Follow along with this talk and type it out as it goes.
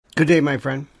Good day, my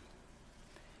friend.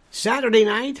 Saturday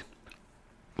night.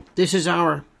 This is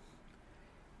our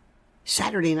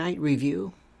Saturday night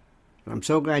review. I'm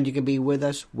so glad you could be with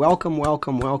us. Welcome,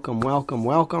 welcome, welcome, welcome,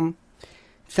 welcome.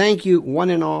 Thank you,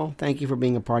 one and all. Thank you for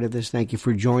being a part of this. Thank you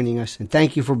for joining us. And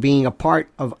thank you for being a part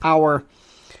of our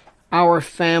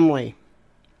family.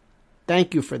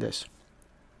 Thank you for this.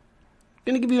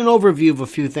 I'm going to give you an overview of a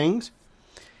few things.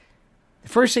 The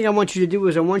first thing I want you to do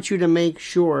is I want you to make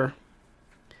sure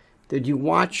that you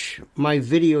watch my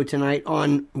video tonight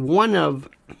on one of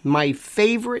my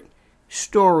favorite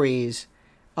stories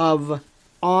of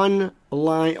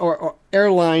online or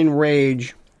airline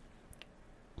rage.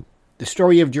 The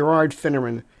story of Gerard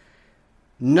Finneran.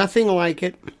 Nothing like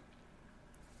it.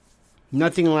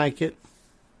 Nothing like it.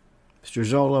 Mr.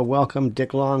 Zola, welcome.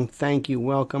 Dick Long, thank you.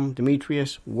 Welcome.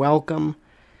 Demetrius, welcome.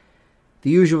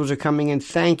 The usuals are coming in.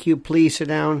 Thank you. Please sit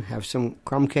down. Have some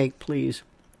crumb cake, please.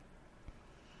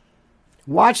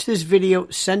 Watch this video.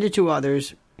 Send it to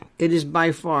others. It is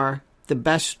by far the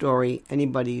best story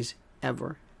anybody's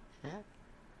ever had.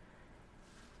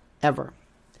 Ever.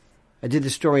 I did the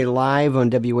story live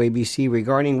on WABC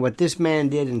regarding what this man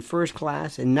did in first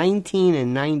class in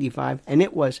 1995. And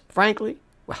it was, frankly,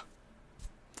 well,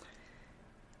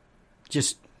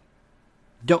 just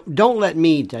don't let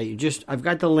me tell you. Just, I've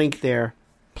got the link there.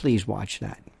 Please watch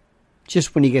that.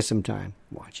 Just when you get some time,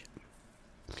 watch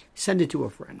it. Send it to a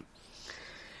friend.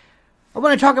 I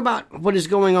want to talk about what is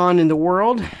going on in the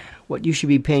world, what you should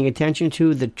be paying attention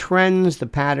to, the trends, the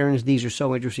patterns. These are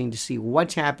so interesting to see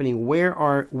what's happening.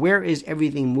 Where is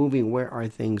everything moving? Where are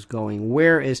things going?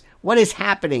 What is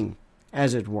happening,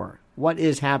 as it were? What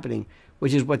is happening,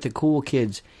 which is what the cool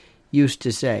kids used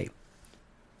to say.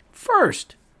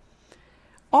 First,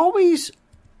 always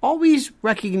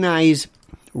recognize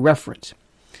reference.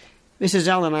 Mrs.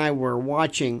 L and I were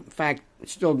watching, in fact,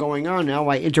 it's still going on now.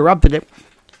 I interrupted it.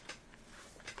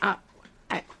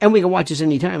 And we can watch this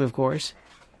anytime, of course.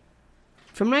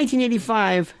 From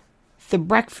 1985, The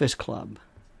Breakfast Club.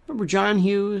 Remember John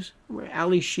Hughes? Remember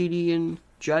Ali Sheedy and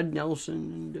Judd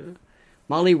Nelson and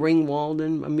Molly Ringwald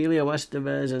and Emilio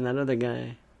Estevez and that other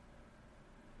guy.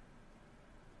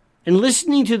 And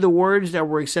listening to the words that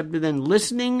were accepted then,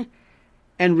 listening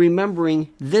and remembering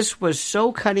this was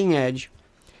so cutting edge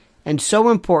and so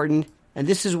important, and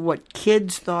this is what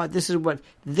kids thought,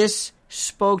 this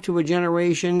spoke to a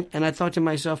generation, and I thought to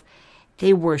myself,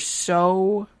 they were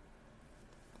so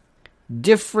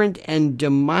different and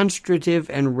demonstrative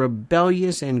and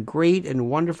rebellious and great and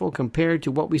wonderful compared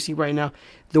to what we see right now.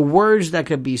 The words that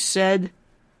could be said,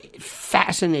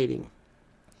 fascinating.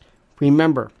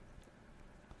 Remember,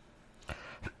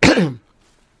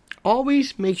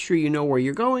 always make sure you know where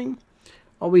you're going.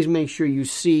 Always make sure you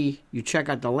check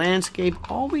out the landscape.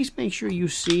 Always make sure you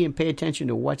see and pay attention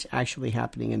to what's actually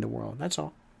happening in the world. That's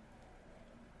all.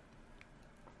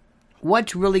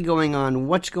 What's really going on?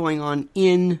 What's going on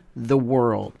in the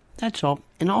world? That's all.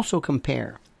 And also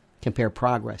compare. Compare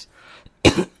progress.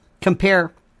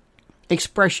 Compare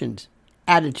expressions,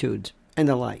 attitudes, and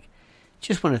the like.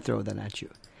 Just want to throw that at you.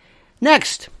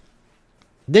 Next.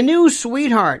 The new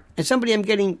sweetheart, and somebody I'm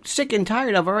getting sick and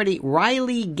tired of already,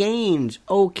 Riley Gaines.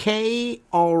 Okay,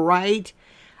 all right,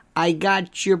 I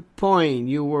got your point.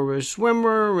 You were a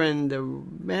swimmer, and the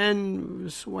men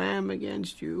swam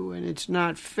against you, and it's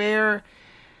not fair.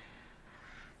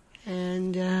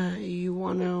 And you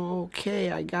want to,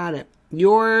 okay, I got it.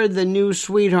 You're the new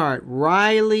sweetheart,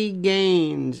 Riley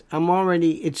Gaines.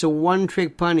 It's a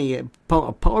one-trick pony.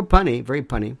 Punny, very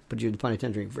punny, but you're the pun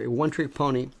attention, very one-trick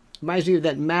pony. Reminds me of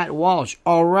that Matt Walsh.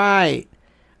 All right,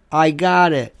 I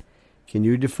got it. Can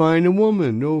you define a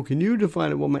woman? No, can you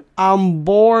define a woman? I'm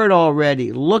bored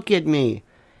already. Look at me.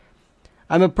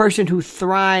 I'm a person who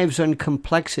thrives on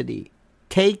complexity.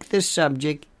 Take the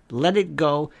subject, let it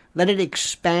go, let it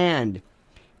expand.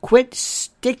 Quit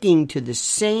sticking to the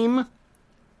same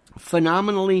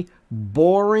phenomenally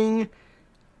boring,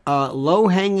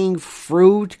 low-hanging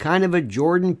fruit, kind of a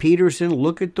Jordan Peterson,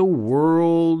 look at the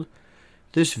world.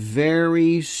 This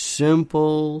very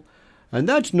simple, and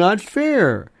that's not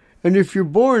fair. And if you're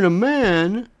born a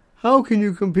man, how can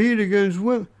you compete against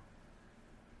women?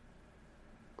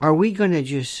 Are we going to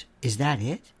is that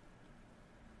it?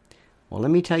 Well,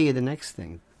 let me tell you the next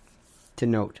thing to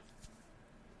note.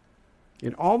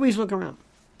 And always look around.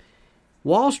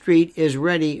 Wall Street is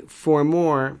ready for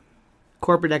more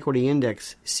corporate equity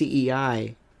index,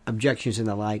 CEI, objections and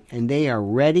the like, and they are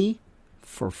ready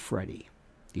for Freddie.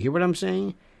 You hear what I'm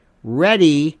saying?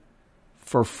 Ready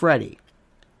for Freddie.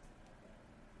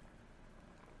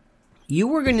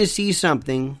 You are going to see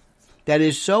something that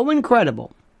is so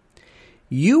incredible.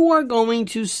 You are going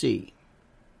to see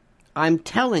I'm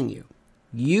telling you,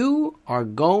 you are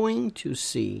going to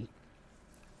see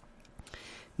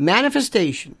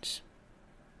manifestations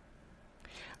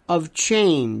of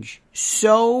change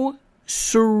so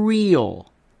surreal,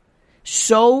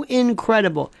 so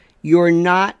incredible, you're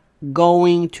not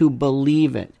going to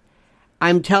believe it.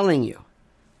 I'm telling you,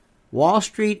 Wall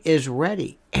Street is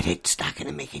ready, and it's not going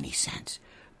to make any sense.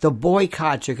 The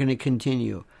boycotts are going to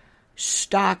continue.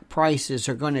 Stock prices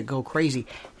are going to go crazy,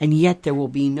 and yet there will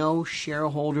be no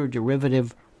shareholder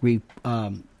derivative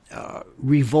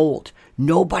revolt.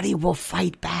 Nobody will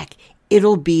fight back.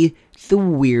 It'll be the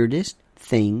weirdest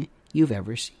thing you've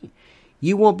ever seen.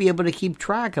 You won't be able to keep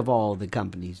track of all the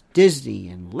companies, Disney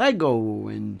and Lego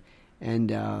and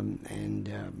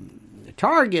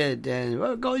Target,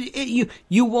 and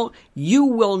you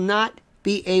will not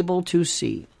be able to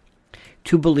see,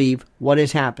 to believe what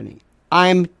is happening.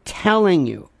 I'm telling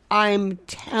you. And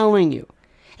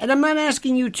I'm not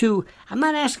asking you to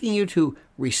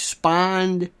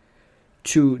respond,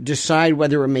 to decide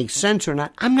whether it makes sense or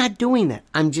not. I'm not doing that.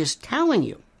 I'm just telling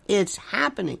you. It's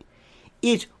happening.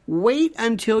 Wait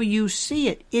until you see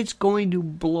it. It's going to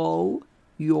blow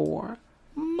your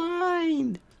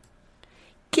mind.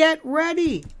 Get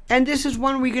ready. And this is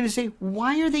one where you're going to say,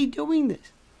 why are they doing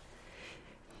this?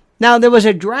 Now, there was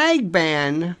a drag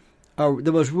ban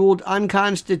that was ruled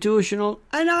unconstitutional,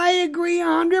 and I agree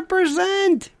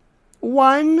 100%.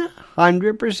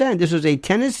 100%. This was a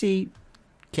Tennessee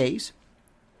case.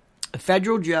 A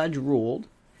federal judge ruled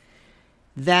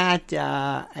that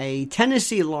a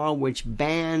Tennessee law which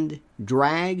banned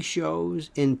drag shows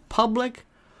in public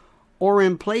or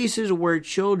in places where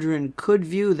children could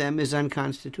view them is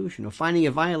unconstitutional, finding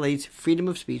it violates freedom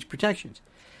of speech protections.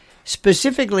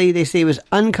 Specifically, they say it was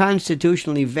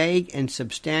unconstitutionally vague and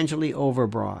substantially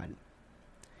overbroad.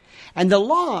 And the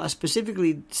law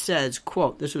specifically says,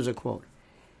 quote, this was a quote,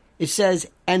 it says,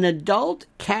 an adult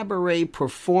cabaret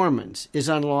performance is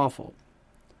unlawful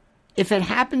if it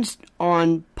happens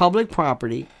on public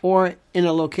property or in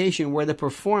a location where the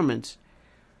performance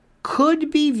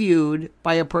could be viewed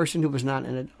by a person who was not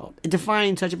an adult. It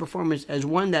defines such a performance as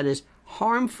one that is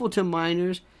harmful to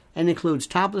minors and includes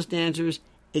topless dancers,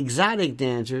 exotic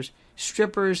dancers,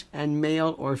 strippers, and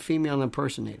male or female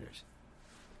impersonators.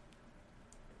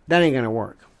 That ain't going to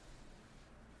work.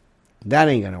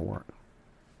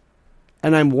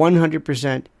 And I'm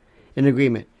 100% in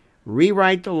agreement.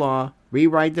 Rewrite the law,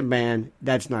 rewrite the ban.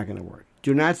 That's not going to work.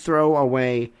 Do not throw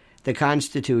away the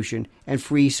Constitution and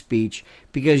free speech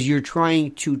because you're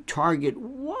trying to target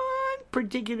one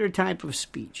particular type of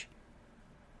speech.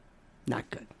 Not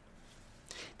good.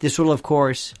 This will, of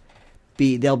course,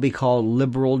 they'll be called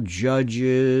liberal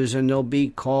judges and they'll be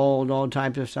called all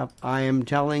types of stuff. I am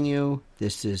telling you,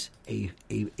 this is a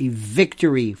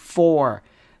victory for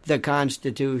the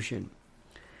Constitution.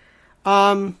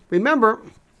 Remember,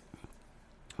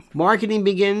 marketing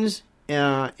begins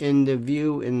in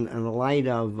the light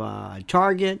of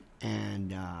Target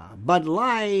and Bud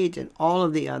Light and all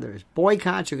of the others.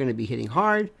 Boycotts are going to be hitting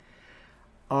hard.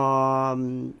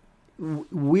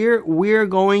 You're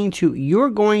going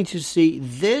to see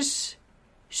this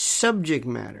subject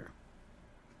matter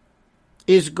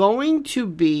is going to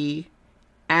be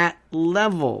at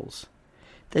levels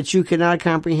that you cannot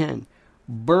comprehend.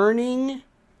 Burning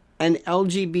an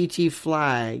LGBT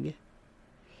flag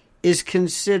is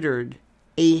considered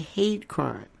a hate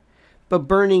crime, but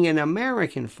burning an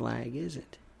American flag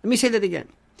isn't. Let me say that again.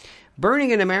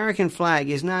 Burning an American flag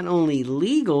is not only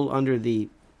legal under the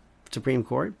Supreme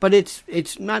Court, but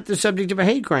it's not the subject of a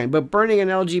hate crime, but burning an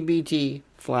LGBT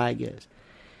flag is.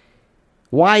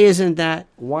 Why isn't that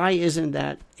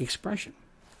expression?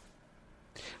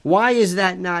 Why is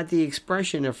that not the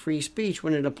expression of free speech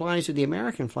when it applies to the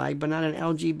American flag, but not an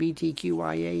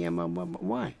LGBTQIA?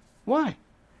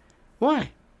 Why?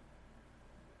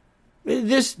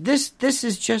 This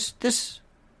is just this.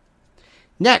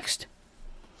 Next,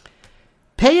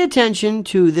 pay attention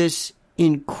to this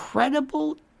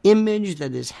incredible image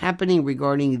that is happening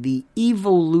regarding the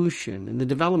evolution and the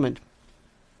development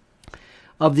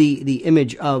of the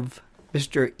image of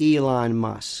Mr. Elon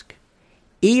Musk.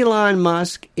 Elon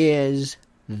Musk is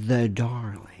the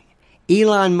darling.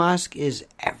 Elon Musk is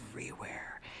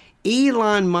everywhere.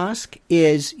 Elon Musk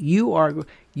is, you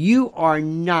are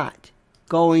not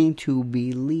going to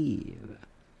believe.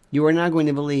 You are not going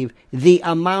to believe the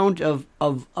amount of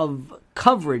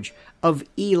coverage of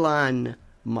Elon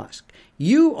Musk.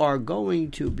 You are going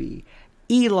to be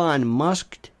Elon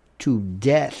Musked to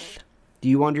death. Do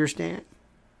you understand?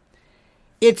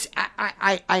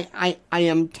 I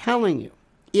am telling you,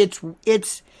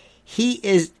 he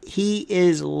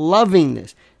is loving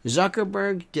this.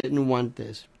 Zuckerberg didn't want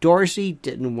this. Dorsey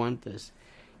didn't want this.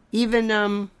 Even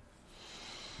I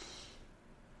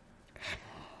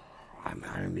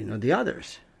don't even know the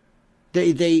others.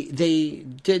 They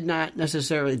did not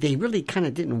necessarily. They really kind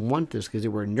of didn't want this because they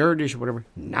were nerdish or whatever.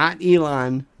 Not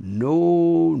Elon.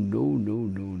 No.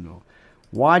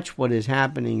 Watch what is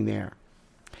happening there.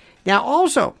 Now,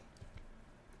 also,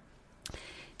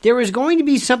 there is going to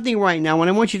be something right now, and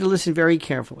I want you to listen very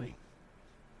carefully.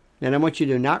 And I want you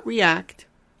to not react.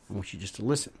 I want you just to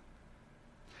listen.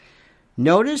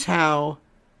 Notice how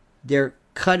they're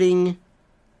cutting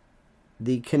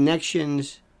the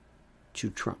connections to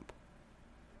Trump.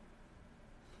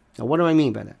 Now, what do I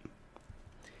mean by that?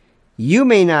 You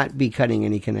may not be cutting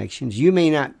any connections. You may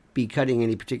not be cutting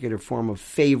any particular form of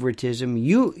favoritism.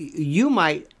 You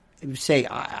might say,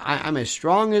 I'm as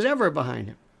strong as ever behind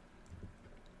him.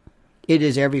 It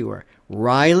is everywhere.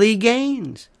 Riley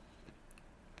Gaines,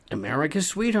 America's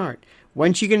sweetheart.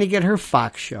 When's she going to get her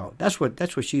Fox show? That's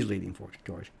what she's leading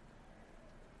towards.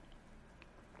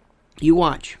 You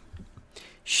watch.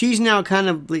 She's now kind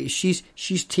of she's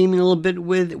teaming a little bit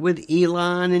with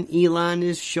Elon, and Elon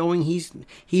is showing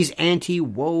he's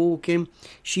anti-woke, and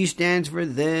she stands for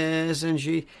this,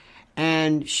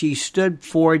 and she stood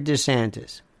for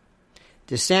DeSantis.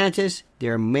 DeSantis,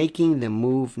 they're making the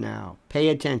move now. Pay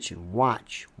attention.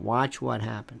 Watch what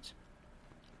happens.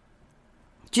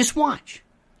 Just watch.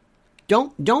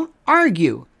 Don't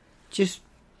argue. Just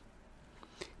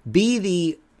be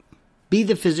the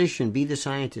physician, be the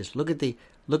scientist. Look at the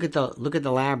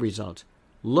lab results.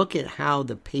 Look at how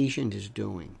the patient is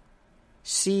doing.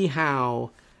 See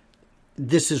how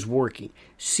this is working.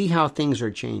 See how things are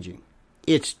changing.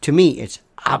 To me, it's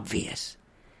obvious.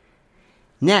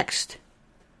 Next,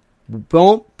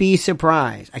 don't be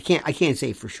surprised. I can't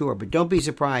say for sure, but don't be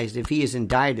surprised if he is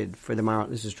indicted for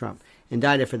this is Trump,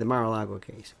 indicted for the Mar-a-Lago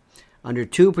case.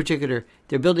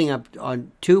 They're building up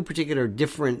on two particular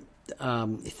different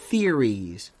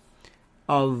theories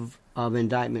of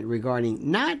indictment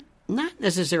regarding not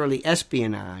necessarily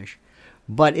espionage,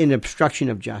 but an obstruction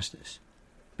of justice,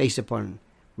 based upon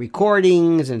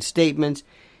recordings and statements.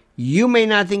 You may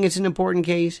not think it's an important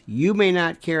case. You may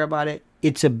not care about it.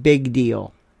 It's a big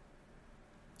deal.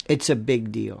 It's a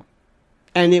big deal.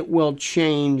 And it will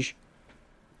change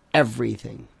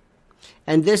everything.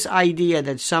 And this idea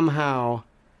that somehow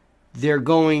they're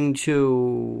going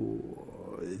to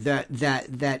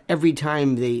that every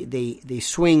time they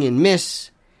swing and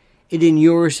miss, it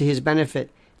inures to his benefit.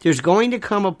 There's going to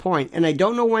come a point, and I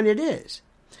don't know when it is,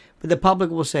 but the public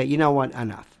will say, you know what,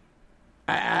 enough.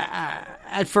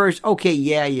 At first, okay,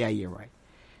 yeah, you're right.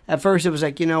 At first, it was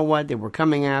like, you know what, they were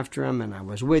coming after him, and I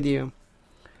was with you.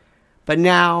 But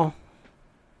now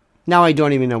I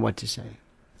don't even know what to say.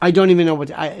 I don't even know what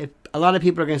to, a lot of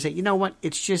people are going to say, you know what,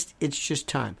 it's just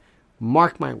time.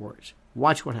 Mark my words.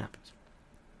 Watch what happens.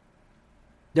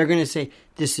 They're going to say,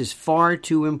 this is far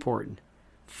too important,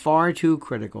 far too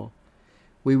critical.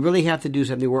 We really have to do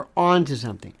something. We're on to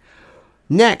something.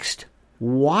 Next,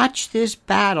 watch this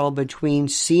battle between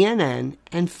CNN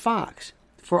and Fox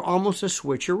for almost a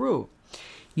switcheroo.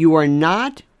 You are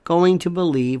not going to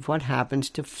believe what happens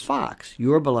to Fox,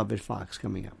 your beloved Fox,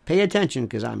 coming up. Pay attention,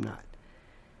 because I'm not.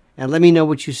 And let me know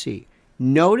what you see.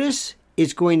 Notice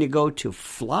it's going to go to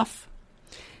fluff.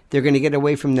 They're going to get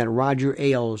away from that Roger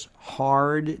Ailes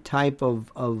hard type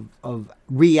of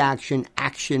reaction,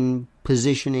 action,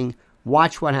 positioning.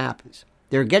 Watch what happens.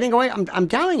 They're getting away. I'm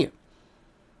telling you.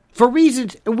 For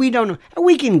reasons we don't know.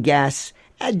 We can guess.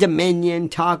 Dominion,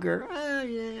 Tucker.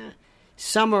 Yeah.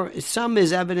 Some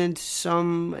is evident.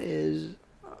 Some is.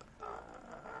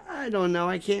 I don't know.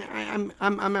 I can't.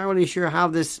 I'm not really sure how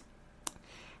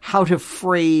to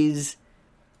phrase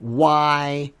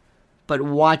why, but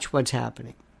watch what's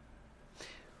happening.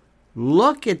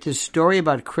 Look at the story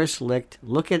about Chris Licht.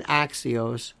 Look at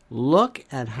Axios. Look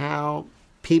at how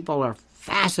people are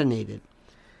fascinated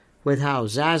with how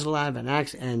Zaslav and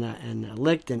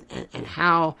Licht and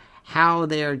how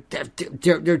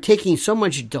they're taking so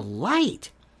much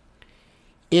delight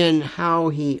in how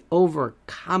he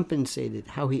overcompensated,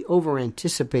 how he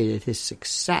overanticipated his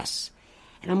success.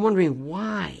 And I'm wondering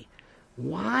why.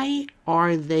 Why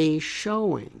are they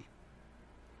showing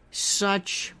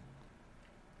such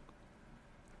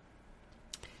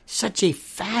a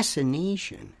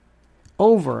fascination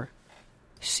over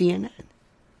CNN?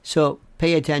 So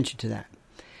pay attention to that.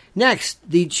 Next,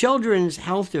 the Children's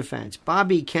Health Defense,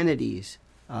 Bobby Kennedy's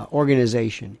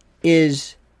organization,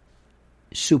 is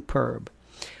superb.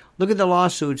 Look at the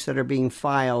lawsuits that are being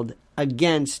filed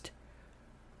against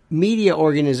media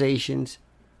organizations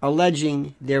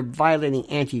alleging they're violating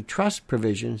antitrust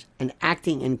provisions and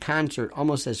acting in concert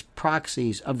almost as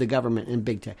proxies of the government and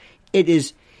big tech. It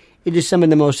is some of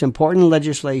the most important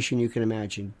legislation you can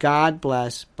imagine. God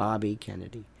bless Bobby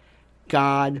Kennedy.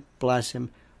 God bless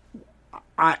him.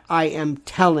 I am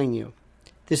telling you,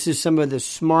 this is some of the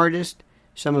smartest,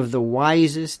 some of the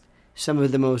wisest, some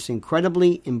of the most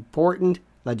incredibly important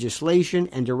legislation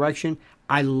and direction.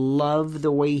 I love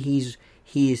the way he's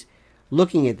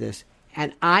looking at this.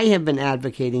 And I have been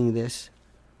advocating this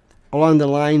along the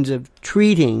lines of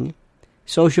treating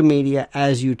social media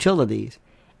as utilities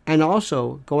and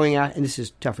also going out, and this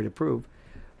is tougher to prove,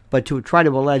 but to try to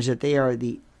allege that they are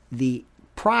the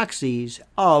proxies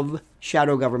of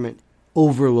shadow government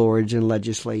overlords in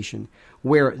legislation,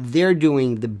 where they're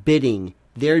doing the bidding,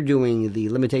 they're doing the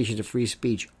limitations of free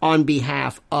speech on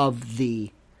behalf of the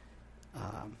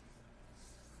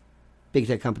big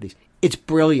tech companies. It's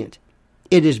brilliant.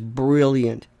 It is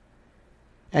brilliant.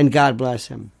 And God bless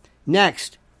him.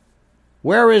 Next,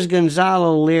 where is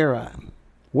Gonzalo Lira?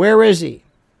 Where is he?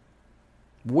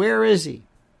 Where is he?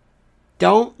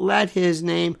 Don't let his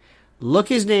name, look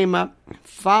his name up,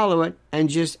 follow it, and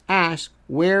just ask,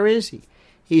 where is he?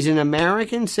 He's an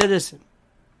American citizen.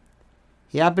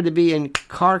 He happened to be in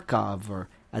Kharkov or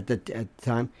at the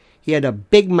time. He had a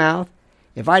big mouth.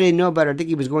 If I didn't know better, I think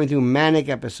he was going through manic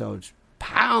episodes.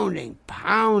 Pounding,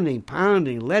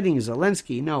 letting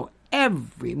Zelensky know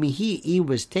he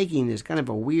was taking this kind of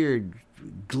a weird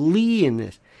glee in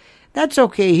this. That's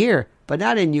okay here, but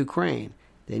not in Ukraine.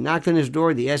 They knocked on his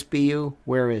door, the SBU,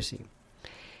 where is he?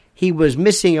 He was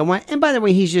missing a one, and by the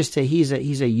way, he's a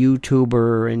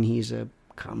YouTuber and he's a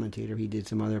commentator. He did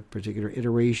some other particular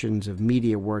iterations of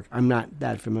media work I'm not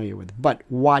that familiar with. But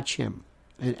watch him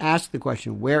and ask the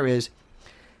question, where is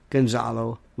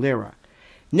Gonzalo Lira?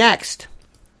 Next,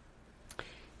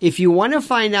 if you want to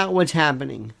find out what's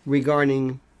happening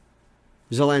regarding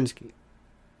Zelensky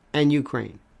and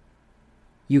Ukraine,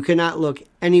 you cannot look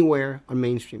anywhere on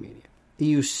mainstream media.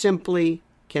 You simply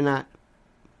cannot.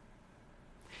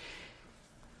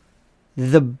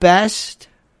 The best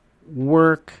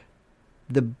work,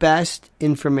 the best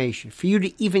information, for you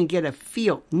to even get a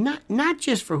feel, not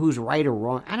just for who's right or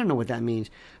wrong, I don't know what that means,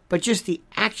 but just the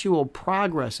actual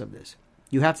progress of this.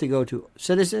 You have to go to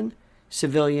Citizen,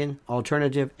 Civilian,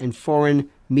 Alternative, and Foreign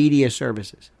Media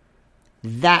Services.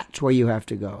 That's where you have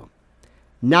to go.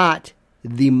 Not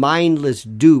the mindless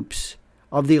dupes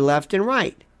of the left and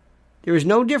right. There is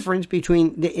no difference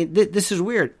between, this is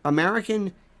weird,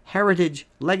 American heritage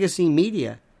legacy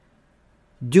media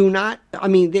do not,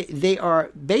 they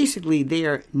are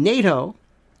NATO,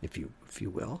 if you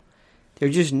will. They're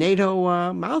just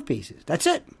NATO mouthpieces. That's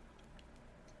it.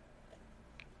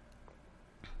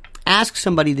 Ask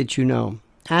somebody that you know.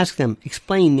 Ask them,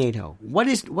 explain NATO. What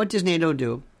does NATO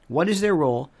do? What is their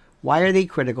role? Why are they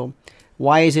critical?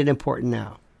 Why is it important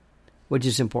now? Which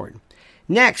is important.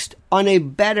 Next, on a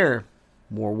better,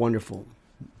 more wonderful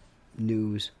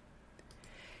news,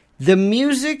 the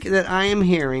music that I am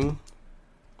hearing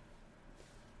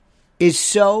is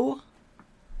so...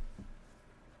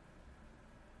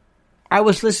 I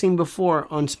was listening before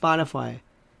on Spotify,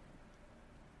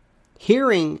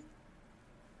 hearing...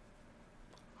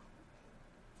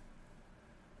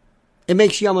 It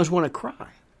makes you almost want to cry.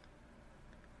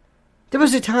 There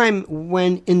was a time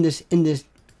when in the 60s,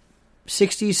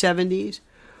 70s,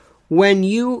 when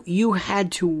you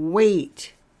had to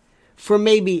wait for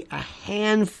maybe a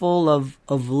handful of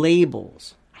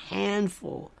labels. A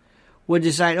handful would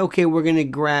decide, okay, we're going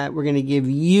to give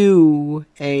you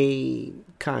a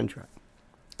contract.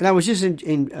 And I was just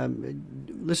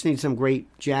listening to some great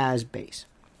jazz bass.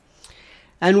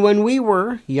 And when we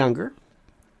were younger,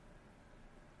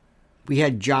 we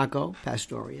had Jaco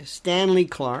Pastorius, Stanley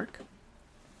Clarke,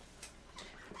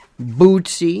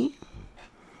 Bootsy,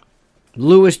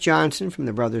 Louis Johnson from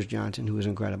the Brothers Johnson, who was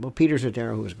incredible, Peter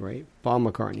Cetera, who was great, Paul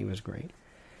McCartney was great,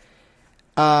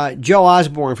 Joe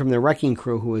Osborne from the Wrecking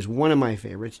Crew, who was one of my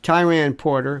favorites, Tyran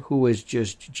Porter, who was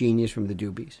just genius from the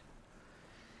Doobies,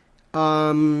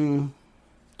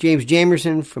 James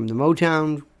Jamerson from the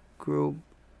Motown group.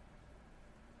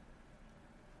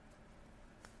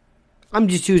 I'm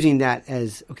just using that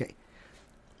as, okay.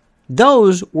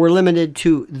 Those were limited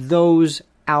to those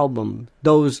albums,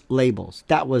 those labels.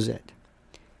 That was it.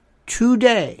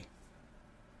 Today,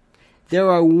 there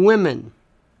are women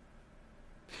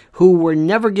who were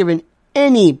never given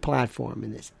any platform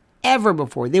in this, ever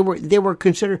before. They were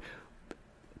considered,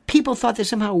 people thought that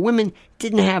somehow women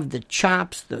didn't have the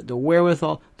chops, the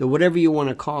wherewithal, the whatever you want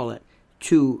to call it,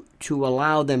 to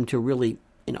allow them to really,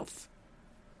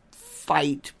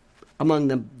 fight among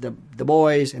the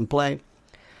boys and play.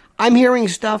 I'm hearing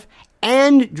stuff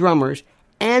and drummers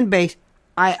and bass.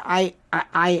 I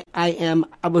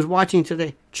was watching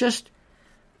today. Just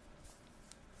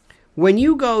when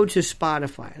you go to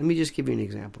Spotify, let me just give you an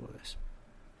example of this.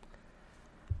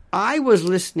 I was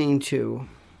listening to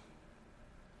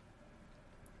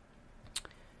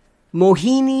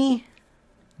Mohini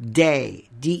Day,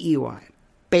 D-E-Y,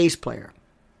 bass player.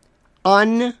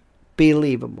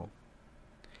 Unbelievable.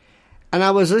 And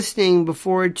I was listening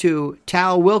before to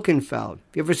Tal Wilkenfeld.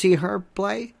 You ever see her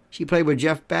play? She played with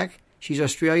Jeff Beck. She's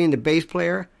Australian, the bass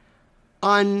player.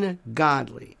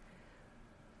 Ungodly.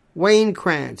 Wayne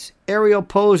Krantz, Ariel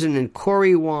Posen, and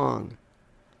Corey Wong.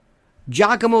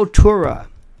 Giacomo Tura.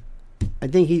 I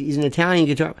think he's an Italian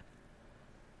guitar.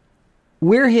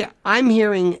 I'm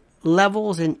hearing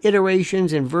levels and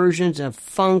iterations and versions of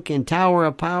funk and Tower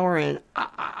of Power, and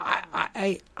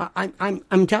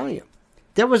I'm telling you,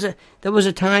 there was a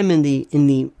time in the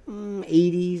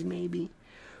 80s maybe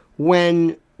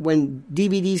when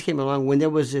DVDs came along, when there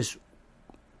was this.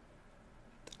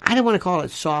 I don't want to call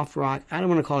it soft rock. I don't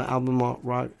want to call it album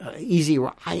rock, easy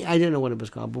rock. I don't know what it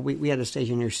was called, but we had a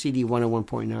station here, CD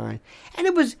 101.9, and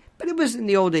it was in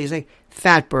the old days like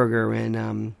Fatburger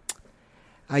and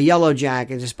Yellow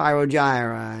Jackets, Spyro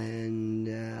Gyra,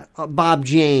 and Bob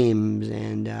James,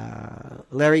 and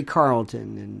Larry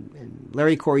Carlton, and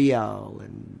Larry Coryell,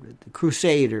 and the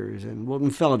Crusaders, and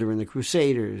Wilton Felder and the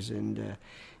Crusaders, and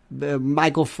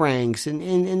Michael Franks,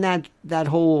 and that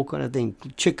whole kind of thing.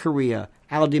 Chick Corea,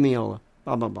 Al Di Meola,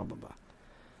 blah, blah, blah, blah, blah.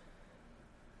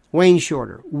 Wayne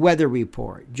Shorter, Weather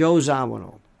Report, Joe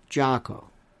Zawinul, Jocko.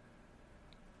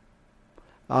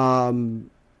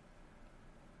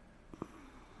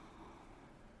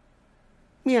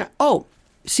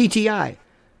 CTI,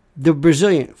 the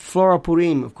Brazilian, Flora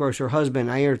Purim, of course, her husband,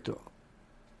 Ayrton.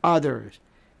 Others,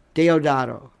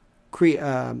 Deodato,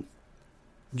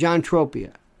 John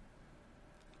Tropia.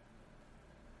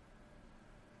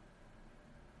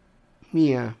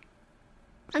 Yeah.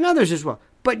 And others as well.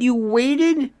 But you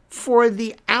waited for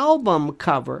the album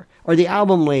cover or the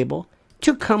album label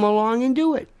to come along and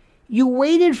do it. You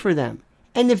waited for them.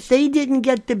 And if they didn't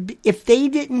do it,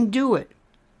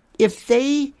 if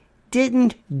they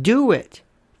didn't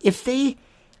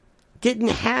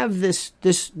have this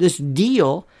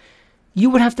deal, you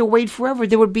would have to wait forever.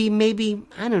 There would be maybe,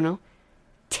 I don't know,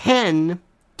 10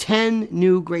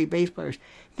 new great bass players.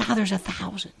 Now there's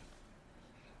 1,000.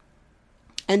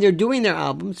 And they're doing their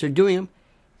albums, they're doing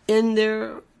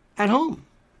them at home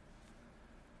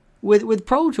with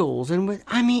Pro Tools and it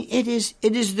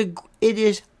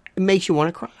makes you want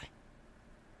to cry.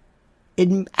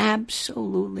 It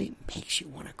absolutely makes you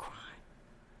want to cry.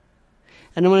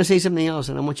 And I want to say something else,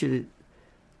 and I want you to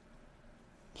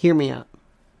hear me out.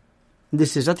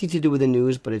 This has nothing to do with the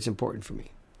news, but it's important for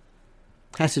me.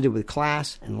 It has to do with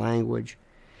class and language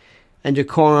and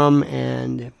decorum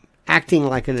and acting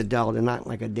like an adult and not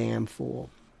like a damn fool.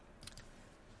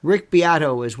 Rick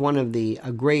Beato is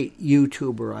a great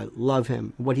YouTuber. I love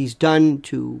him. What he's done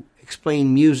to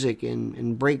explain music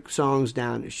and break songs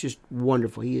down, it's just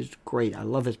wonderful. He is great. I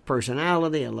love his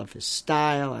personality. I love his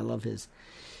style. I love he's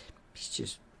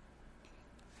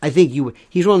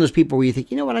one of those people where you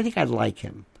think, you know what, I think I'd like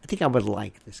him. I think I would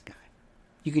like this guy.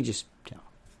 You can just tell.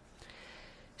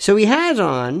 So he has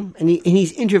on, and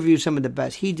he's interviewed some of the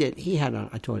best. He had on,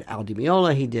 I told you, Al Di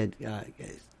Meola. He did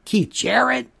Keith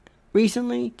Jarrett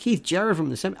recently. Keith Jarrett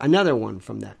from another one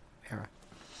from that era.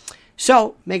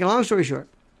 So, make a long story short,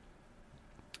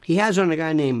 he has on a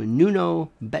guy named Nuno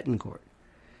Betancourt,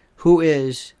 who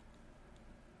is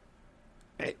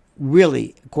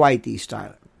really quite the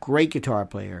style. Great guitar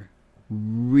player.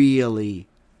 Really,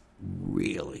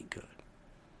 really good.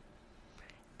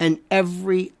 And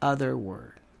every other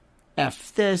word.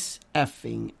 F this,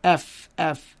 effing, F,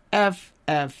 F, F,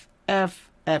 F,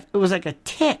 F, F. It was like a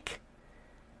tick.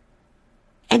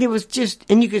 And it was just,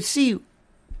 and you could see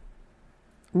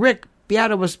Rick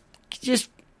Beato was just,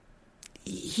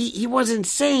 he wasn't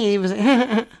saying, he was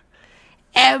like,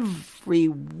 every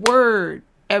word,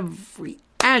 every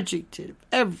adjective,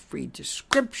 every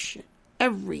description,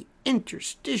 every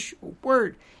interstitial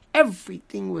word,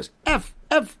 everything was F,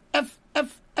 F, F,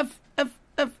 F, F, F,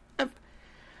 F, F.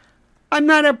 I'm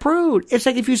not a prude. It's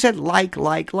like if you said like,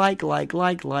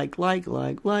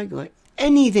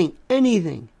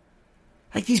 anything.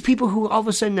 Like these people who all of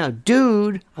a sudden now,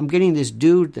 dude, I'm getting this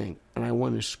dude thing, and I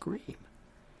want to scream.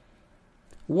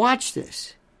 Watch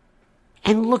this.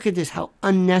 And look at this, how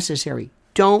unnecessary.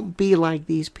 Don't be like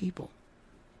these people.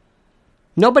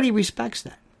 Nobody respects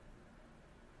that.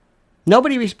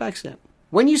 Nobody respects them.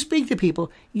 When you speak to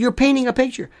people, you're painting a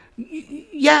picture.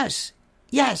 Yes,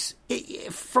 Yes,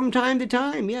 from time to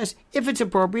time, yes. If it's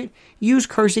appropriate, use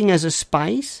cursing as a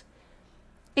spice.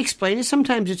 Explain it.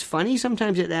 Sometimes it's funny.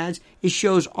 Sometimes it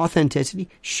shows authenticity,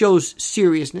 shows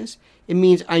seriousness. It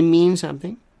means I mean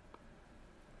something.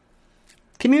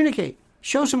 Communicate.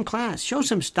 Show some class. Show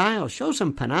some style. Show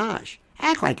some panache.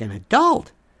 Act like an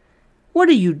adult. What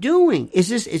are you doing? Is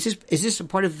this a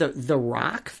part of the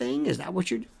rock thing? Is that what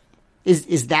you're doing?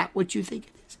 Is that what you think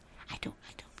it is?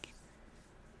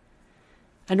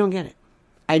 I don't get it.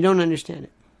 I don't understand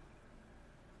it.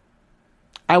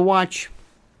 I watch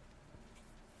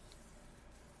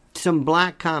some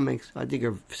black comics I think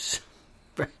are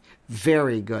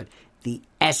very good. The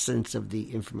essence of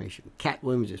the information. Cat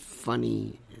Williams is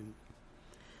funny.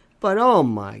 But oh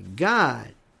my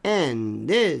God. And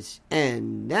this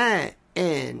and that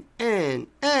and F,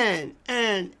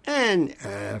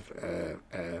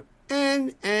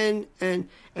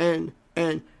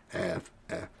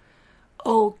 F.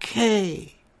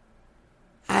 Okay.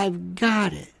 I've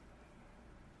got it.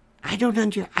 I don't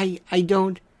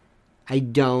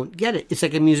get it. It's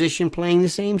like a musician playing the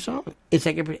same song. It's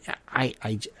like I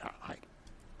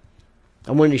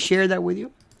wanted to share that with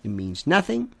you. It means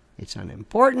nothing. It's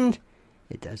unimportant.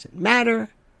 It doesn't matter.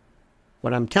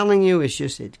 What I'm telling you is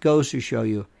just it goes to show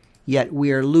you. Yet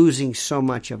we are losing so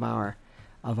much of our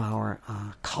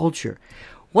culture.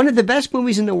 One of the best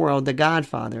movies in the world, The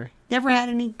Godfather, never had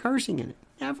any cursing in it.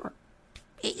 Never.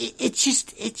 It's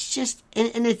just,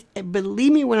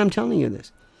 believe me when I'm telling you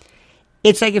this.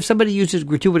 It's like if somebody uses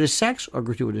gratuitous sex or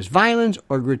gratuitous violence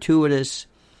or gratuitous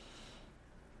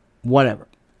whatever.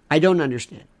 I don't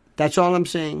understand. That's all I'm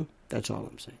saying.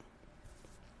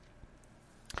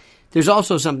 There's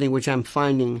also something which I'm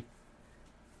finding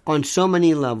on so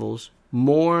many levels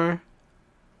more,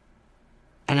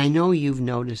 and I know you've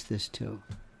noticed this too.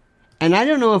 And I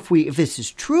don't know if this is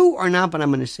true or not, but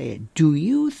I'm going to say it. Do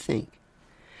you think?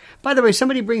 By the way,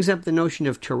 somebody brings up the notion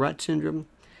of Tourette syndrome.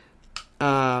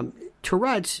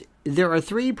 Tourette's. There are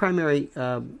three primary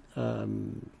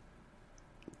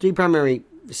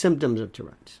symptoms of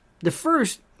Tourette's. The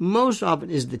first, most often,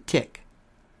 is the tic.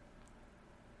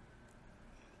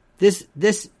 This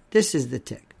is the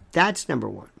tic. That's number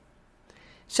one.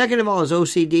 Second of all is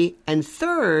OCD, and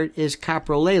third is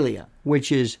coprolalia,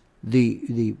 which is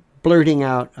the blurting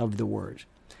out of the words.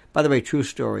 By the way, true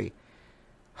story.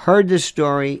 Heard this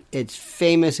story. It's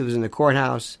famous. It was in the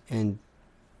courthouse in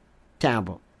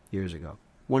Tampa years ago.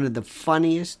 One of the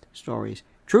funniest stories.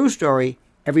 True story.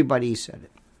 Everybody said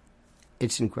it.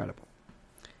 It's incredible.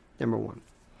 Number one.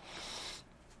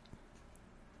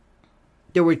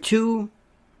 There were two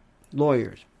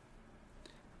lawyers.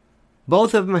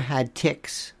 Both of them had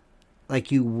tics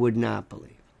like you would not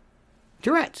believe.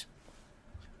 Tourette's.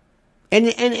 And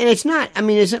it's not,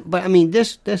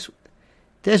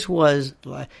 this was,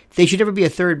 they should never be a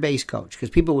third base coach because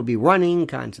people would be running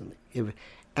constantly.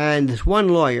 And this one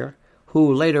lawyer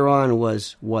who later on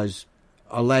was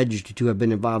alleged to have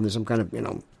been involved in some kind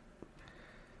of,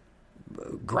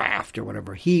 graft or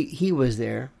whatever. He was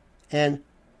there, and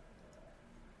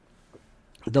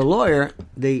the lawyer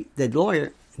did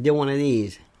one of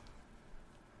these.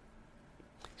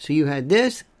 So you had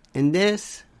this and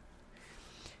this.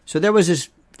 So there was this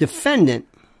defendant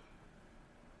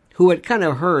who had kind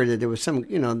of heard that there was some,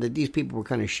 that these people were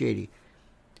kind of shady.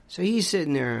 So he's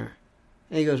sitting there,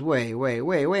 and he goes, wait,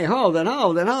 hold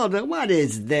on, what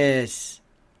is this?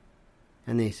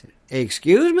 And they said,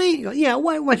 excuse me? He goes, yeah,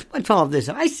 what's all this?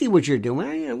 I see what you're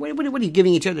doing. What are you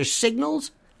giving each other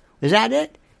signals? Is that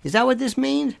it? Is that what this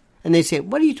means? And they say,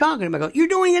 what are you talking about? I go, you're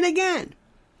doing it again.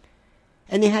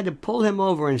 And they had to pull him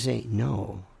over and say,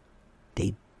 no,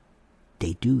 they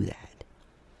do that.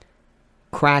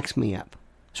 Cracks me up.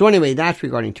 So anyway, that's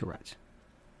regarding Tourette's.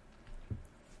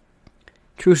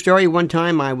 True story, one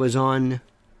time I was on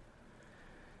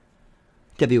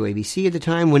WABC at the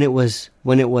time when it was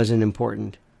an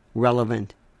important,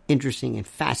 relevant, interesting, and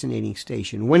fascinating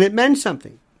station. When it meant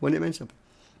something.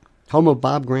 Home of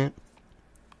Bob Grant,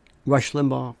 Rush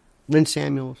Limbaugh, Lynn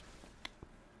Samuels.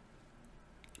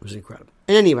 It was incredible.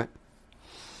 In any event,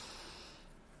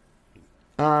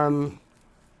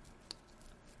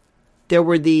 there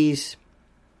were these.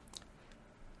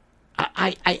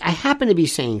 I happen to be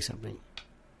saying something.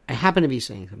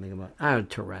 About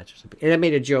Tourette's or something. And I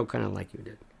made a joke kind of like you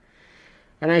did.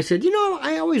 And I said,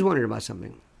 I always wondered about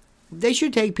something. They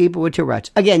should take people with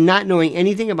Tourette's. Again, not knowing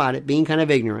anything about it, being kind of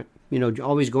ignorant.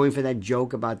 Always going for that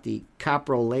joke about the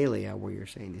coprolalia where you're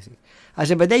saying these things. I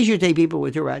said, but they should take people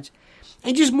with Tourette's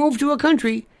and just move to a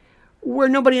country where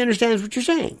nobody understands what you're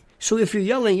saying. So if you're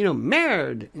yelling,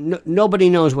 merde, nobody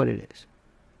knows what it is.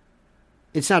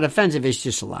 It's not offensive, it's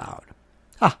just loud.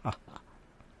 Well,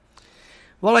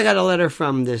 I got a letter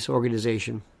from this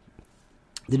organization,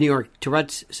 the New York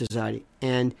Tourette's Society,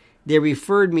 and they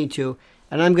referred me to,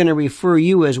 and I'm going to refer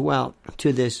you as well,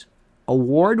 to this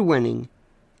award-winning,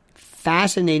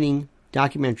 fascinating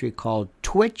documentary called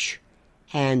Twitch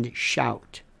and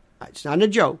Shout. It's not a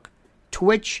joke.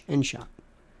 Twitch and Shout.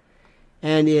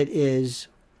 And it is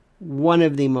one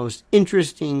of the most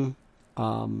interesting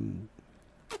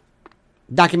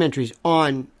documentaries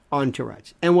on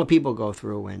Tourette's and what people go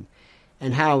through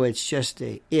and how it's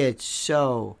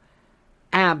so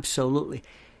absolutely.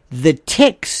 The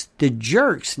tics, the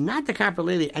jerks, not the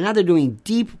copperlily, and now they're doing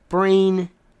deep brain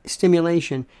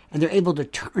stimulation and they're able to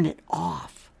turn it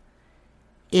off.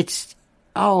 It's,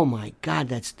 oh my God,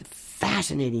 that's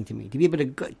fascinating to me, to be able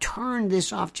to turn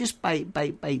this off just by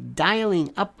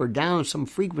dialing up or down some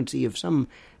frequency of some,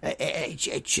 it's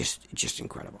just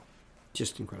incredible.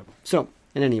 Just incredible. So,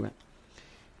 in any event,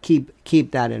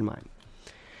 keep that in mind.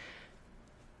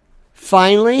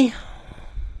 Finally,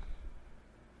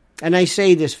 and I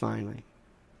say this finally,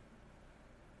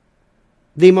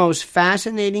 the most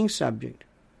fascinating subject,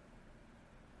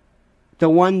 the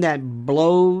one that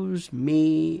blows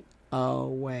me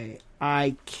away,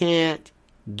 I can't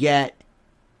get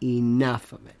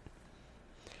enough of it,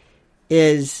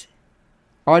 is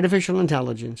artificial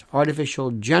intelligence,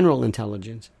 artificial general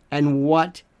intelligence, and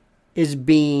what is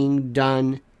being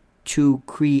done to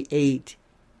create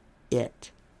it.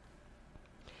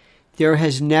 There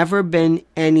has never been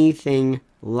anything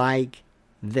like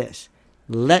this.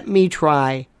 Let me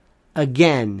try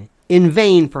again, in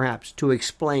vain perhaps, to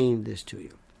explain this to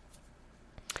you.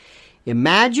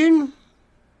 Imagine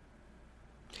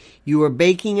you are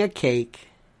baking a cake,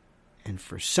 and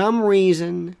for some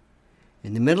reason,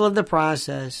 in the middle of the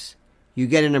process, you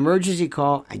get an emergency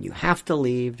call and you have to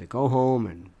leave to go home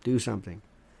and do something.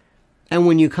 And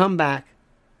when you come back,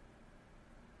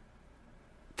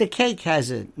 the cake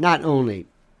hasn't not only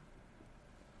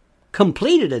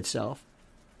completed itself,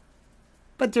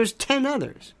 but there's 10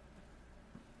 others.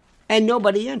 And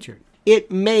nobody entered. It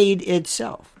made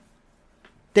itself.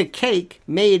 The cake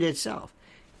made itself.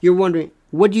 You're wondering,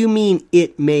 what do you mean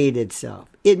it made itself?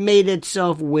 It made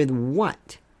itself with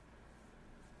what?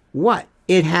 What?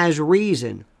 It has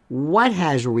reason. What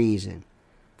has reason?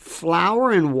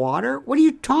 Flour and water? What are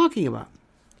you talking about?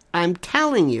 I'm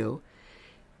telling you,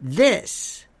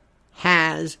 this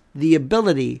has the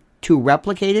ability to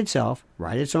replicate itself,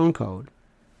 write its own code.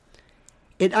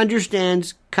 It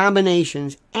understands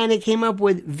combinations, and it came up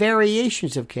with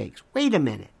variations of cakes. Wait a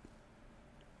minute.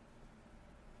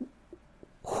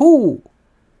 Who?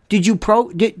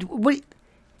 What?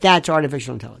 That's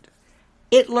artificial intelligence.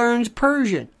 It learns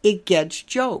Persian. It gets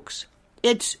jokes.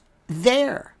 It's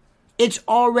there. It's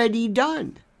already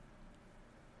done.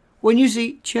 When you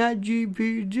see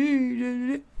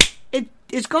ChatGPT,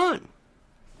 it's gone.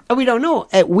 And we don't know.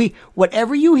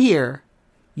 Whatever you hear,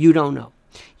 you don't know.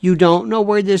 You don't know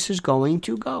where this is going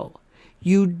to go.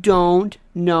 You don't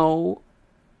know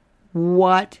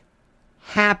what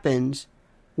happens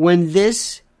when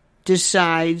this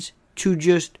decides to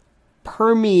just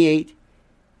permeate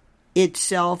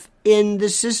itself in the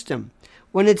system.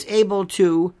 When it's able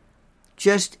to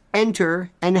just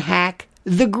enter and hack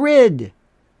the grid,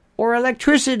 or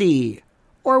electricity,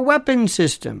 or weapon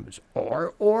systems,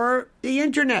 or the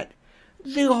internet,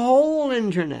 the whole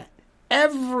internet,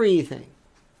 everything.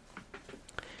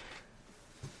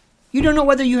 You don't know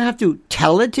whether you have to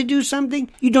tell it to do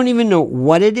something. You don't even know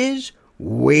what it is.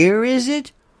 Where is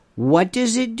it? What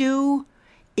does it do?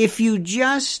 If you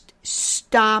just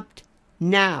stopped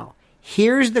now,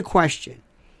 here's the question.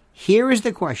 Here is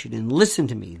the question, and listen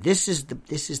to me. This is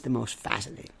the most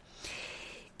fascinating.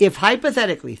 If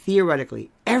hypothetically, theoretically,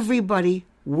 everybody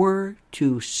were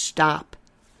to stop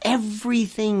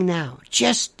everything now,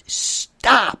 just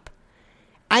stop.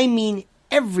 I mean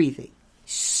everything.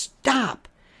 Stop.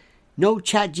 No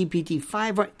ChatGPT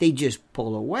 5, they just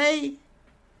pull away,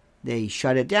 they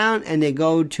shut it down, and they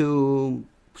go to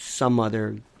some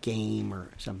other game or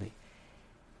something.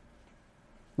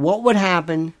 What would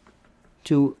happen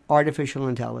to artificial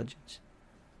intelligence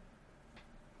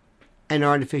and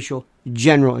artificial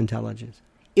general intelligence?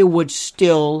 It would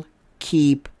still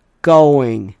keep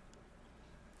going.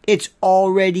 It's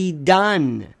already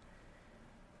done.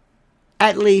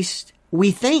 At least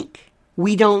we think.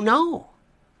 We don't know.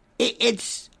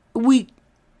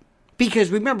 Because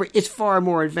remember, it's far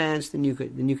more advanced than you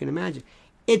can imagine.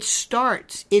 It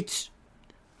starts.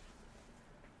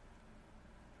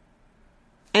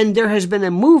 And there has been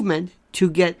a movement to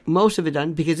get most of it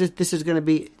done, because this is going to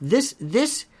be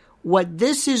what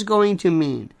this is going to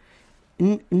mean.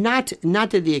 not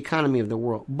to the economy of the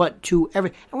world, but to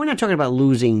every. And we're not talking about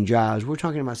losing jobs. We're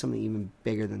talking about something even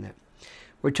bigger than that.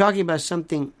 We're talking about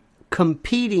something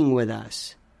competing with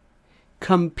us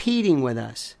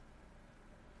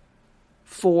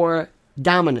for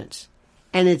dominance.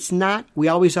 And it's not, we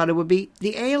always thought it would be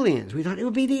the aliens. We thought it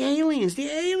would be the aliens. The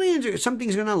aliens, or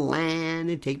something's going to land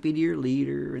and take me to your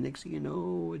leader. And next thing you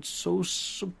know, it's so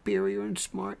superior and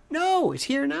smart. No, it's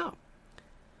here now.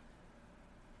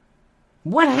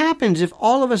 What happens if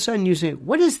all of a sudden you say,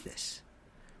 what is this?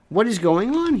 What is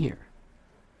going on here?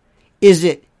 Is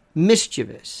it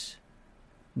mischievous?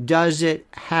 Does it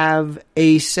have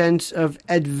a sense of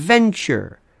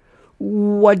adventure?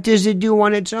 What does it do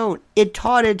on its own? It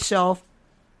taught itself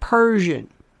Persian.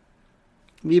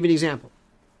 Let me give you an example.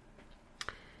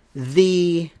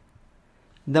 The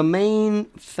main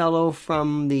fellow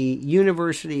from the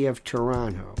University of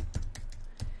Toronto,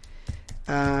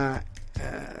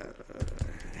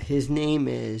 his name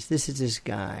is, this is this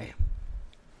guy.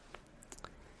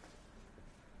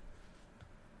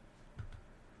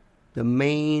 The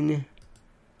main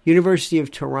University of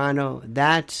Toronto,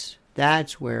 that's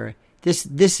where, this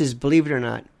is, believe it or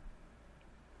not,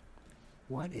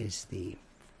 what is the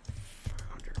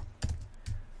founder?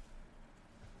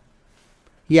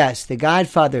 Yes, the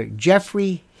Godfather,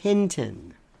 Jeffrey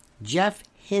Hinton. Jeff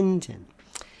Hinton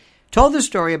told the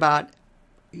story about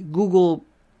Google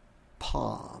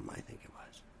Palm, I think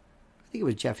it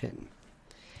was Jeff Hinton.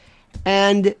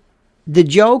 And the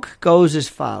joke goes as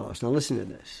follows. Now listen to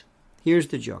this. Here's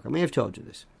the joke. I may have told you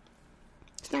this.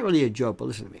 It's not really a joke, but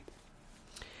listen to me.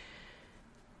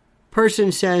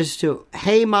 Person says to,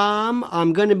 hey, Mom,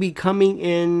 I'm going to be coming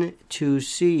in to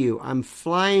see you. I'm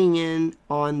flying in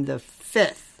on the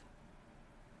 5th.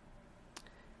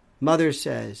 Mother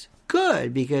says,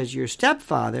 good, because your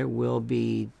stepfather will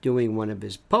be doing one of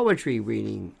his poetry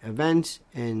reading events,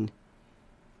 and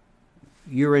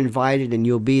you're invited and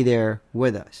you'll be there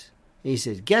with us. He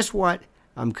says, guess what?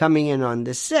 I'm coming in on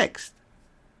the 6th.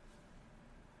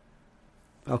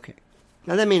 Okay.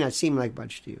 Now, that may not seem like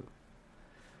much to you.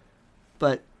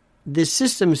 But the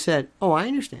system said, oh, I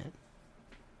understand.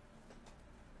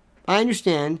 I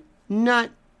understand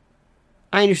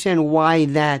why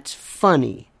that's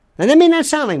funny. Now, that may not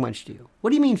sound like much to you.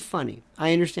 What do you mean funny?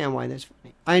 I understand why that's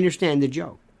funny. I understand the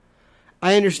joke.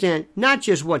 I understand not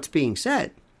just what's being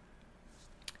said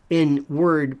in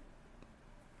word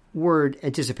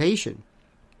anticipation,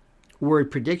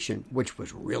 word prediction, which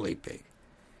was really big.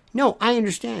 No, I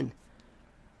understand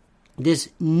this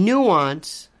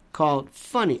nuance called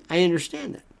funny. I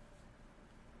understand that.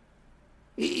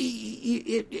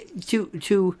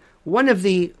 To one of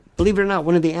the, believe it or not,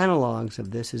 one of the analogs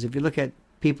of this is if you look at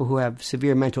people who have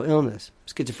severe mental illness,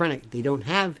 schizophrenic, they don't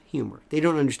have humor. They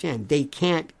don't understand. They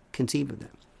can't conceive of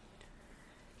them.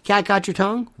 Cat got your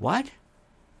tongue? What?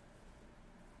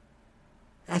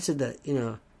 That's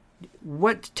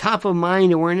what top of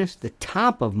mind awareness? The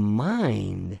top of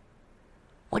mind.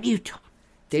 What do you talk?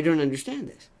 They don't understand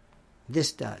this.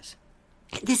 This does.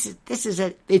 This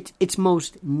is it's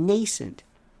most nascent,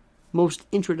 most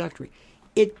introductory.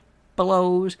 It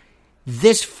blows.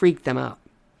 This freaked them out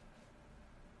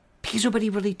because nobody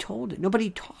really told it.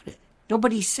 Nobody taught it.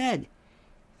 Nobody said.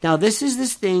 Now this is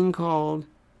this thing called.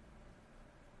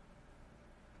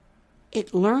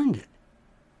 It learned it.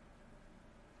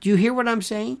 Do you hear what I'm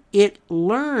saying? It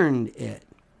learned it.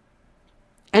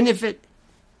 And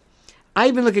I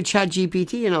even look at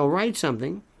ChatGPT and I'll write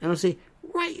something and I'll say,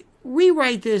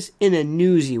 rewrite this in a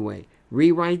newsy way.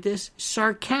 Rewrite this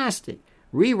sarcastic.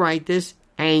 Rewrite this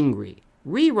angry.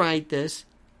 Rewrite this,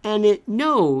 and it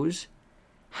knows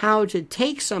how to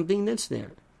take something that's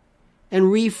there and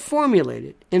reformulate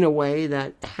it in a way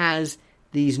that has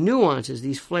these nuances,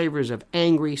 these flavors of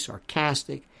angry,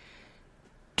 sarcastic.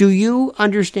 Do you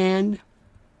understand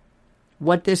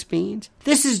what this means?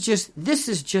 This is just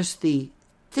the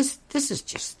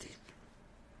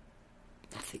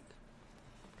nothing.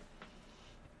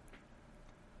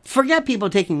 Forget people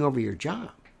taking over your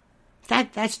job.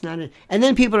 That's not it. And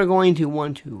then people are going to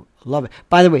want to love it.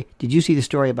 By the way, did you see the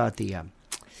story about the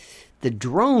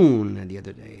drone the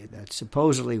other day that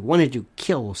supposedly wanted to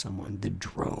kill someone? The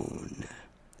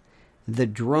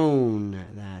drone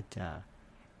that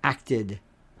acted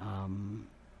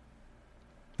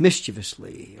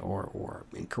mischievously or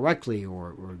incorrectly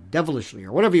or devilishly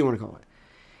or whatever you want to call it.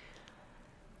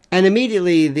 And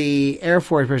immediately the Air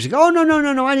Force person goes, "Oh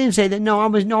no! I didn't say that. No,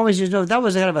 that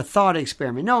was kind of a thought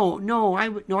experiment. No, I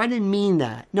didn't mean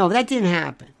that. No, that didn't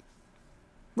happen.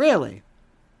 Really,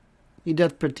 he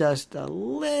doth protest a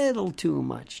little too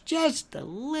much, just a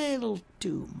little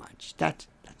too much. That's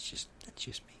just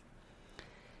me.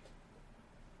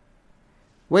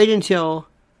 Wait until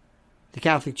the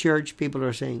Catholic Church, people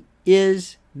are saying,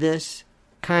 is this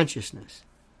consciousness?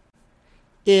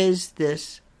 Is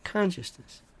this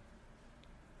consciousness?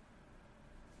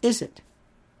 Is it?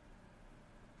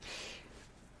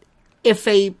 If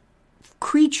a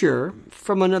creature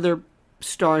from another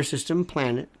star system,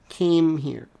 planet, came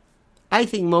here, I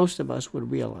think most of us would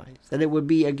realize that it would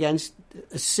be against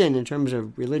a sin in terms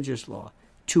of religious law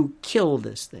to kill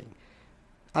this thing.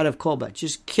 Out of cold,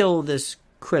 just kill this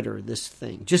critter, this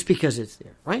thing, just because it's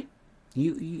there, right?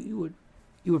 You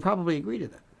would probably agree to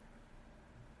that.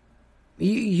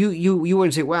 You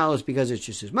wouldn't say, well, it's because it's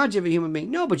just as much of a human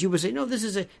being. No, but you would say, no, this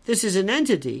is an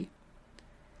entity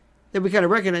that we kind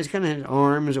of recognize, kind of has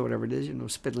arms or whatever it is,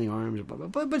 spindly arms, blah, blah,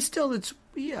 blah. But still, it's,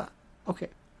 yeah, okay.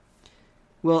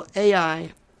 Will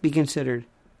AI be considered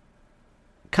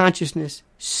consciousness,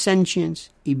 sentience,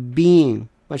 a being,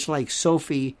 much like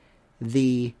Sophie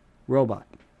the robot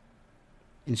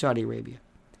in Saudi Arabia?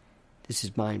 This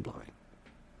is mind-blowing.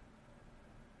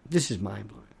 This is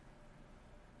mind-blowing.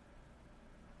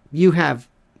 You have,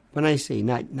 when I say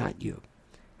not you,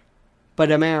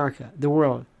 but America, the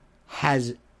world,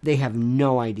 they have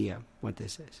no idea what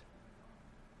this is.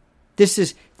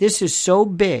 This is so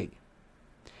big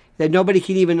that nobody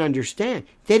can even understand.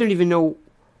 They don't even know.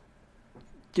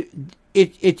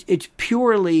 It's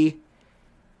purely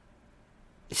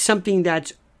something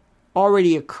that's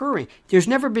already occurring. There's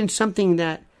never been something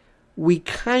that we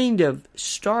kind of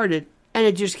started and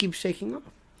it just keeps taking off.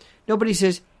 Nobody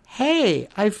says, hey,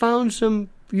 I found some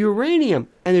uranium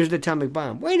and there's an atomic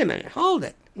bomb. Wait a minute, hold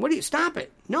it. What do you stop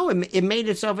it? No, it made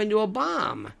itself into a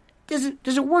bomb. Does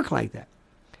it work like that?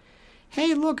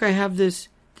 Hey, look, I have this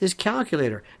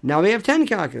calculator. Now we have 10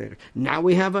 calculators.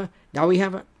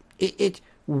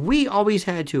 We always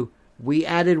had to. We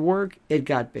added work, it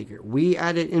got bigger. We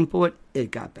added input, it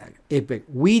got bigger.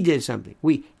 We did something.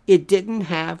 It didn't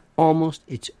have almost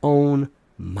its own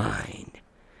mind.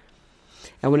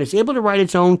 And when it's able to write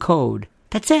its own code,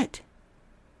 that's it.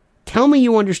 Tell me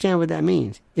you understand what that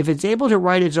means. If it's able to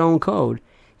write its own code,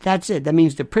 that's it. That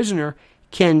means the prisoner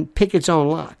can pick its own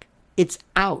lock. It's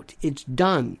out. It's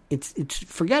done. It's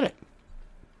forget it.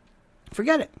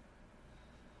 Forget it.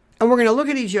 And we're going to look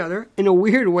at each other in a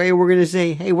weird way. We're going to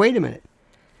say, hey, wait a minute.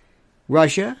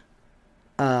 Russia,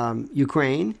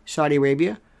 Ukraine, Saudi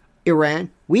Arabia, Iran,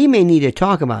 we may need to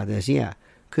talk about this, yeah.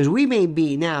 Because we may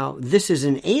be now, this is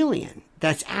an alien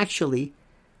that's actually,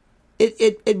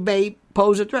 it may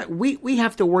pose a threat. We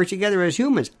have to work together as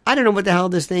humans. I don't know what the hell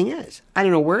this thing is. I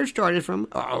don't know where it started from.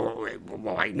 Oh,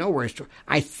 well, I know where it started.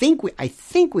 I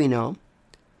think we know.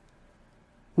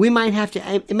 We might have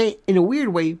to, it may, in a weird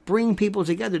way, bring people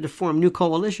together to form new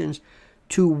coalitions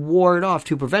to ward off,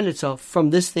 to prevent itself from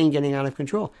this thing getting out of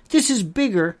control. This is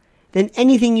bigger than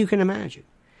anything you can imagine.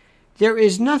 There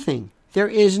is nothing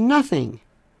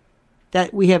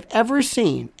that we have ever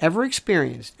seen, ever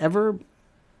experienced, ever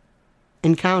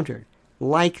encountered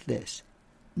like this.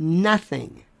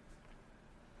 Nothing.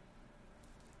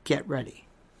 Get ready.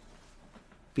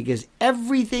 Because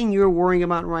everything you're worrying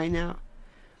about right now,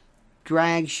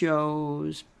 drag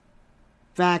shows,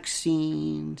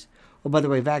 vaccines. Oh, by the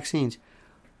way, vaccines.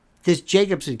 This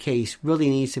Jacobson case really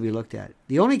needs to be looked at.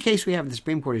 The only case we have in the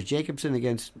Supreme Court is Jacobson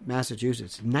against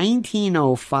Massachusetts.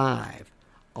 1905.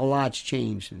 A lot's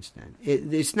changed since then.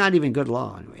 It's not even good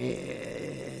law.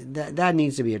 That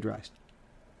needs to be addressed.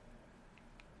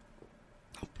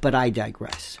 But I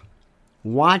digress.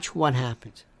 Watch what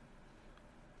happens.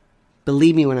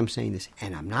 Believe me when I'm saying this.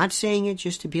 And I'm not saying it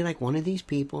just to be like one of these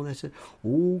people that said,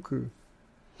 okay,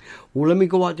 well, let me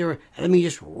go out there and let me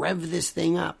just rev this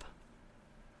thing up.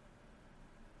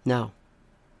 No.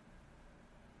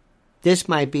 This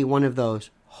might be one of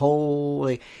those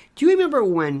holy... Do you remember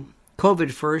when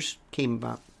COVID first came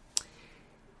about?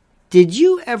 Did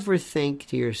you ever think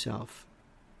to yourself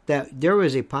that there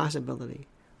was a possibility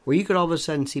where you could all of a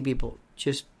sudden see people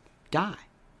just die?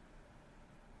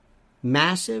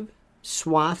 Massive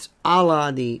swaths, a la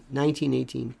the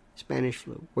 1918 Spanish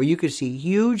flu, where you could see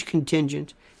huge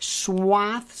contingents,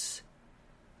 swaths,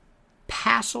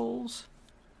 passels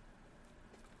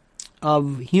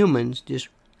of humans just...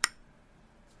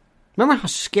 Remember how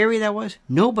scary that was?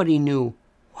 Nobody knew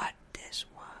what this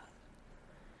was.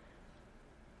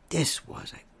 This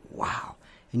was like, wow.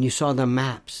 And you saw the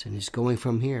maps, and it's going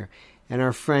from here. And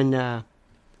our friend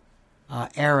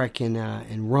Eric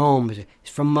in Rome is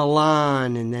from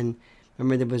Milan, and then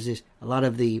remember there was a lot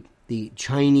of the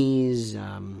Chinese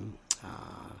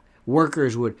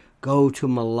workers would go to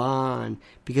Milan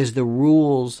because the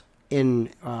rules in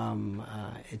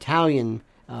Italian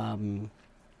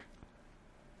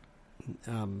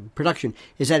production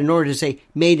is that in order to say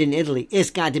made in Italy, it's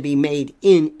got to be made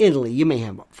in Italy. You may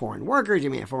have foreign workers, you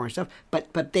may have foreign stuff,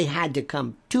 but they had to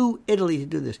come to Italy to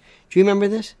do this. Do you remember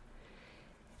this?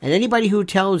 And anybody who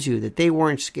tells you that they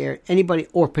weren't scared, anybody,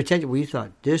 or potentially, we thought,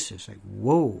 this is like,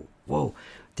 whoa.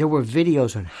 There were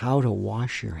videos on how to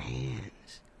wash your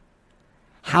hands.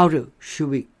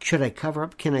 Should I cover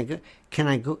up? Can I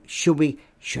go?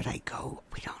 Should I go?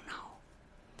 We don't know.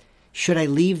 Should I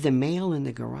leave the mail in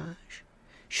the garage?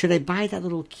 Should I buy that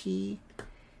little key?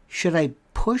 Should I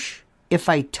push? If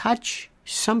I touch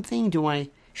something,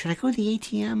 should I go to the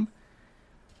ATM?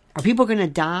 Are people going to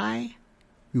die?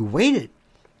 You waited.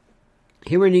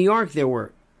 Here in New York, there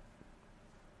were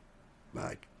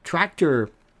trailers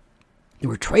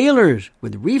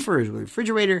with reefers, with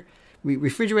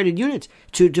refrigerated units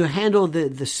to handle the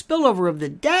spillover of the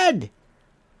dead.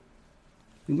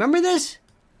 Remember this?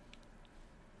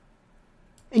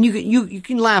 And you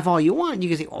can laugh all you want. You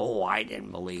can say, "Oh, I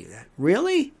didn't believe that."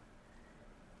 Really?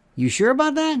 You sure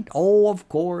about that? Oh, of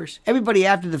course. Everybody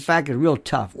after the fact is real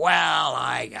tough. Well,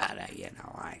 I gotta.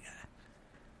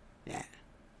 Yeah.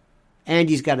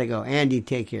 Andy's got to go. Andy,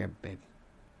 take care, babe.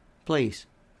 Please.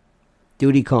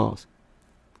 Duty calls.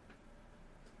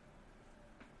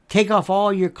 Take off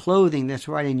all your clothing, that's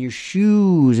right, and your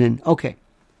shoes. And okay.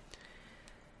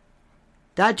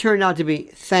 That turned out to be,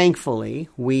 thankfully,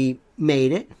 we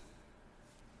made it.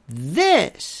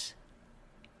 This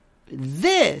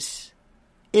is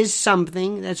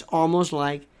something that's almost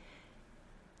like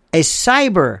a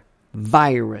cyber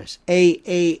virus.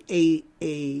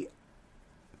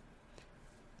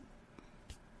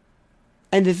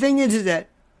 And the thing is that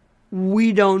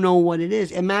we don't know what it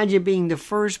is. Imagine being the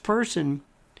first person,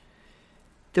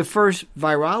 the first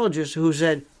virologist who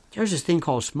said, there's this thing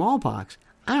called smallpox.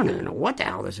 I don't even know what the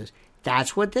hell this is.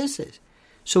 That's what this is.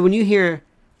 So when you hear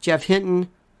Jeff Hinton,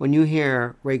 when you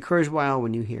hear Ray Kurzweil,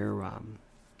 when you hear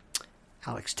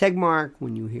Alex Tegmark,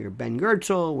 when you hear Ben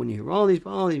Goertzel, when you hear all these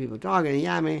people talking,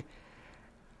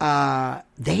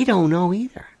 they don't know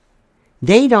either.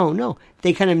 They don't know.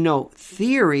 They kind of know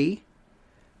theory,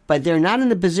 but they're not in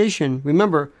the position.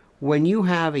 Remember, when you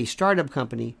have a startup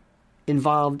company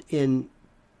involved in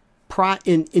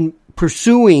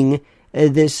pursuing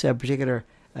this particular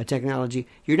technology,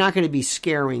 you're not going to be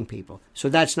scaring people. So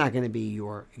that's not going to be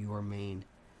your main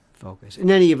focus.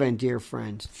 In any event, dear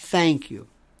friends, thank you.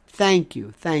 Thank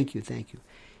you.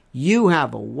 You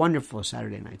have a wonderful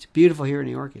Saturday night. It's beautiful here in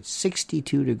New York. It's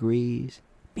 62 degrees.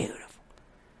 Beautiful.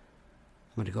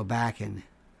 I'm going to go back and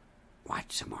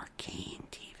watch some Arcane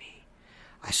TV.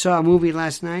 I saw a movie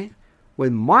last night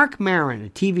with Mark Maron, a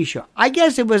TV show. I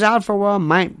guess it was out for a while.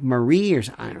 Marie or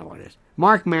I don't know what it is.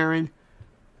 Mark Maron,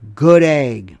 good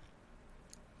egg.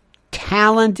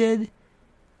 Talented.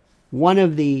 One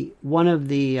of the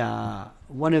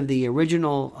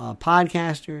original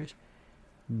podcasters.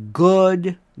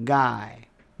 Good guy.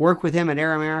 Worked with him at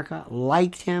Air America.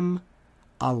 Liked him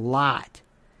a lot.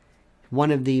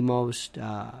 One of the most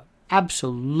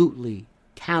absolutely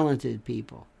talented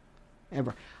people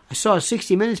ever. I saw a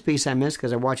 60 Minutes piece I missed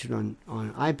because I watched it on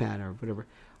iPad or whatever.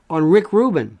 On Rick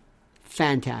Rubin.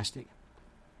 Fantastic.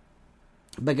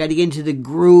 But got to get into the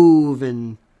groove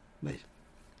but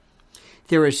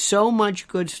there is so much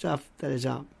good stuff that is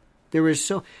out. Let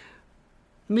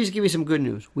me just give you some good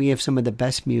news. We have some of the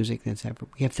best music that's ever.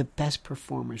 We have the best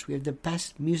performers. We have the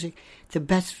best music, the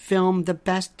best film, the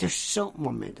best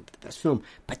film,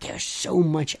 but there's so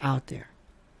much out there.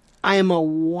 I am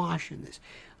awash in this.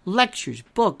 Lectures,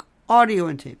 book, audio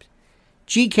and tapes.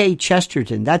 G.K.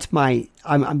 Chesterton, that's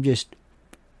I'm just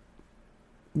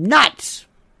nuts.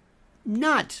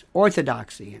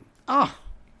 Orthodoxy.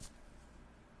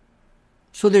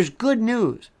 So there's good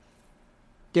news.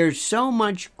 There's so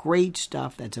much great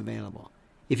stuff that's available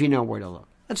if you know where to look.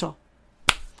 That's all.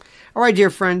 All right,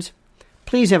 dear friends,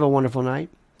 please have a wonderful night.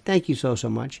 Thank you so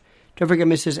much. Don't forget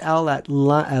Mrs. L at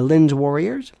Lynn's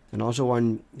Warriors, and also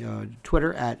on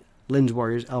Twitter at Lynn's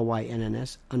Warriors,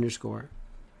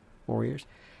 LYNNS_Warriors.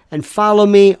 And follow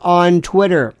me on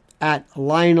Twitter at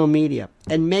Lionel Media.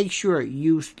 And make sure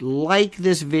you like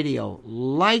this video.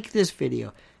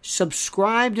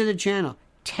 Subscribe to the channel.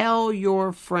 Tell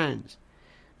your friends.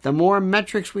 The more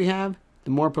metrics we have, the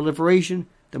more proliferation,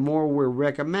 the more we're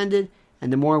recommended,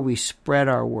 and the more we spread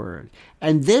our word.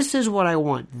 And this is what I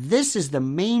want. This is the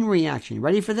main reaction. You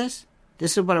ready for this?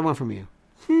 This is what I want from you.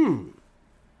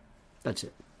 That's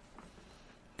it.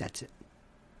 I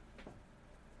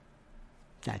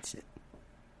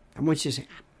want you to say,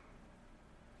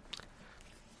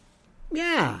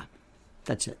 yeah,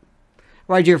 that's it.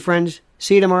 All right, dear friends.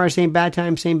 See you tomorrow. Same bad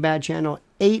time, same bad channel.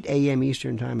 8 a.m.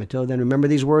 Eastern Time. Until then, remember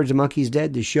these words, the monkey's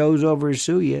dead, the show's over,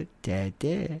 sue ya.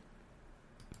 Ta-ta.